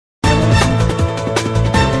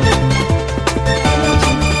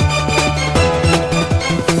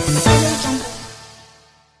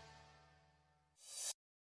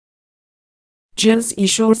Jersey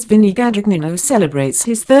Shore's Vinny Guadagnino celebrates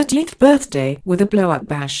his 30th birthday with a blowout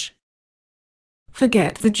bash.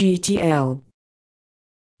 Forget the GTL.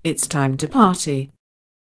 It's time to party.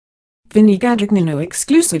 Vinny Guadagnino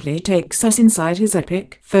exclusively takes us inside his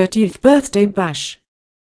epic 30th birthday bash.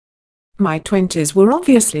 My 20s were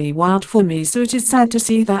obviously wild for me, so it is sad to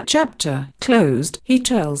see that chapter closed, he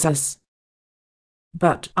tells us.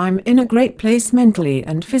 But I'm in a great place mentally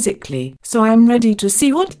and physically, so I'm ready to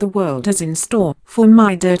see what the world has in store for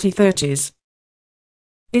my dirty 30s.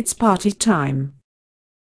 It's party time.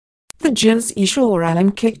 The Jersey Shore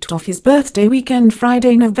alum kicked off his birthday weekend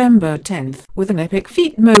Friday, November 10th, with an epic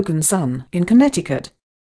feat Mogan Sun in Connecticut.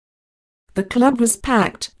 The club was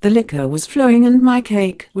packed, the liquor was flowing, and my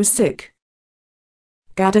cake was sick.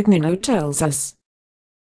 Guadagnino tells us.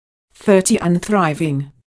 30 and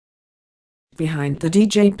thriving. Behind the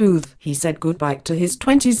DJ booth, he said goodbye to his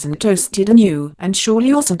 20s and toasted a new and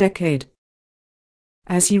surely awesome decade.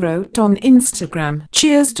 As he wrote on Instagram,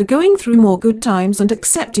 cheers to going through more good times and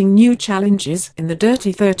accepting new challenges in the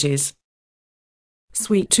dirty 30s.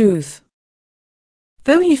 Sweet tooth.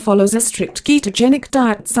 Though he follows a strict ketogenic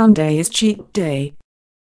diet, Sunday is cheat day.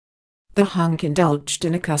 The hunk indulged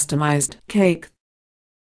in a customized cake.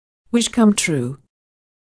 Wish come true.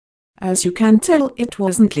 As you can tell, it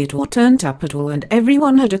wasn't lit or turned up at all, and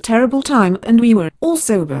everyone had a terrible time, and we were all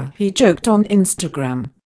sober, he joked on Instagram.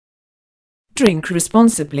 Drink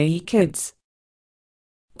responsibly, kids.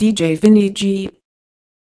 DJ Vinny G.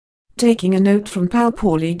 Taking a note from pal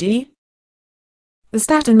Paulie D. The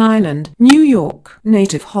Staten Island, New York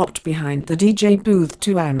native hopped behind the DJ booth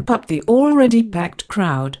to amp up the already packed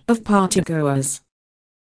crowd of partygoers.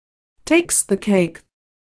 Takes the cake.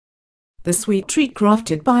 The sweet treat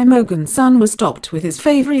crafted by Mogan Sun was topped with his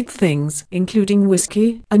favorite things, including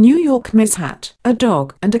whiskey, a New York Miss hat, a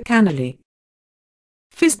dog, and a cannoli.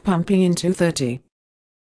 Fist pumping into 30.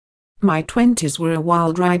 My 20s were a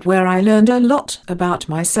wild ride where I learned a lot about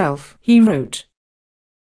myself, he wrote.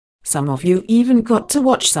 Some of you even got to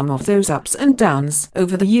watch some of those ups and downs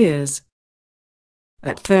over the years.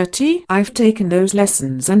 At 30, I've taken those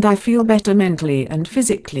lessons and I feel better mentally and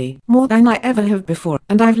physically, more than I ever have before,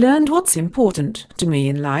 and I've learned what's important to me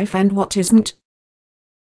in life and what isn't.